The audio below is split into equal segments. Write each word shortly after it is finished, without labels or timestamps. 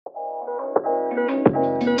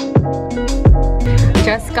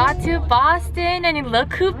Just got to Boston and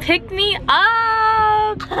look who picked me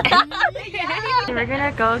up! We're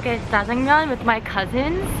gonna go get jjajangmyeon with my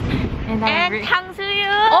cousins. And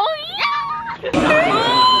탕수육! Oh yeah!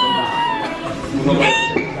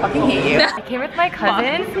 Fucking hate you. I came with my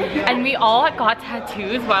cousins and we all got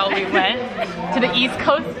tattoos while we went to the East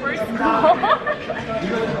Coast for school.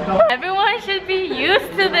 Everyone should be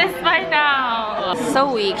used to this by now.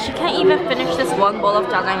 So weak. She can't even finish this one bowl of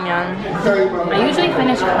jjajangmyeon. I usually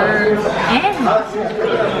finish hers and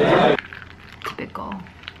typical.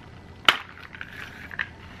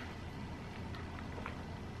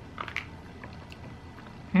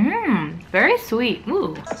 Very sweet.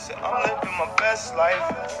 Ooh. I'm living my best life.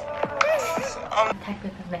 Type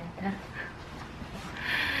with Amanda.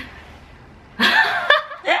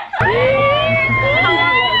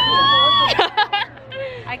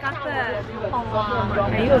 I got the.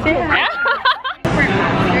 Are you okay?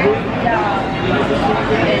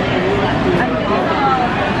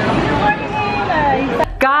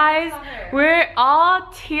 Guys, we're all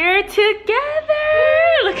here together.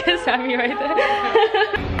 Look at Sammy right there.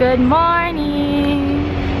 Good morning.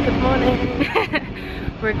 Good morning.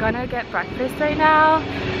 We're gonna get breakfast right now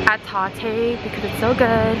at Tate because it's so good.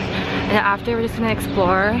 And after we're just gonna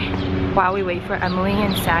explore while we wait for Emily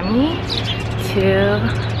and Sammy to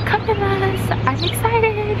come with us. I'm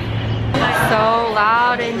excited. So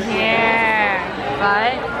loud in here,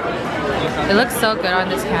 but it looks so good on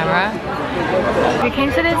this camera. We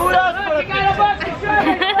came to this.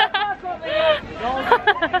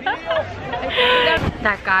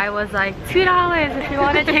 That guy was like $2 if you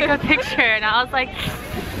want to take a picture, and I was like,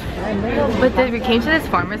 but then we came to this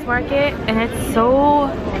farmer's market and it's so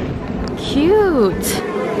cute.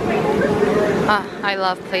 I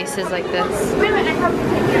love places like this.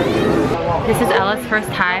 This is Ella's first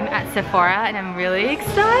time at Sephora and I'm really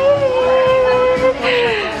excited.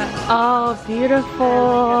 Oh,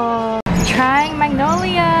 beautiful. Trying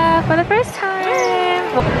Magnolia for the first time.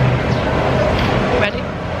 Ready?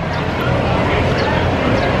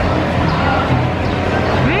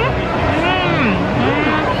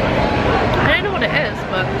 I don't know what it is,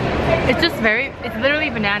 but it's just it's literally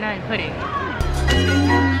banana and pudding.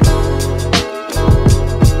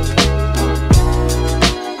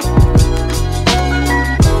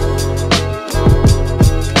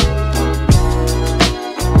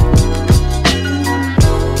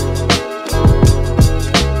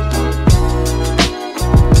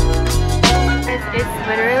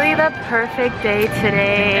 Perfect day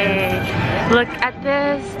today. Look at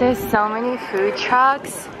this. There's so many food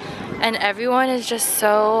trucks and everyone is just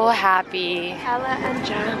so happy. Ella and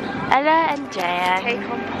Jan. Ella and Jan. Take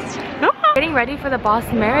home Boston. Getting ready for the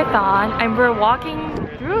Boston Marathon and we're walking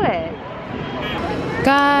through it.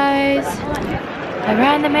 Guys, I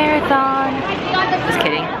ran the marathon. Just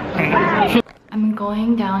kidding. I'm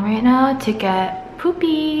going down right now to get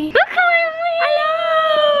Poopy. Look how I'm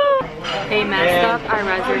They messed up our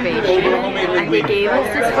reservation and they gave us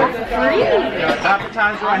this for free.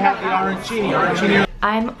 Appetizer, I have the arancini.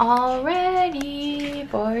 I'm all ready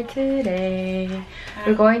for today.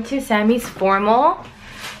 We're going to Sammy's formal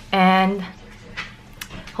and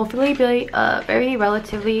hopefully be a very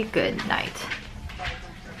relatively good night.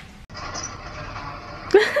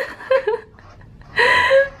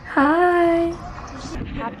 Hi.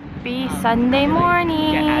 Happy Sunday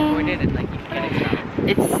morning.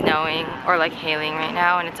 It's snowing or like hailing right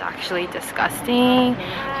now and it's actually disgusting,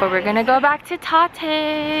 but we're gonna go back to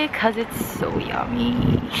Tate because it's so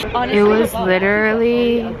yummy. Honestly, it was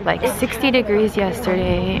literally like 60 degrees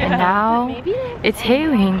yesterday and now it's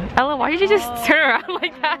hailing. Ella, why did you just turn around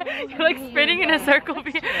like that? You're like spinning in a circle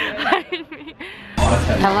behind me.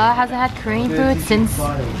 Ella hasn't had Korean food since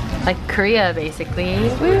like Korea basically.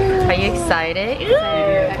 Are you excited?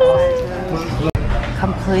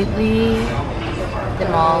 Completely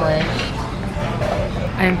demolished.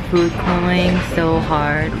 I'm food calling so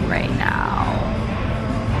hard right now.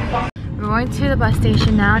 We're going to the bus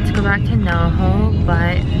station now to go back to NoHo,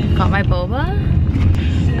 but got my boba.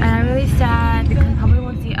 And I'm really sad because I probably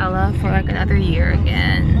won't see Ella for like another year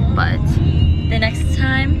again. But the next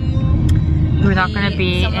time, we're not gonna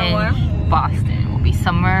be in Boston. We'll be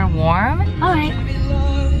somewhere warm. Alright.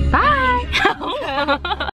 Bye!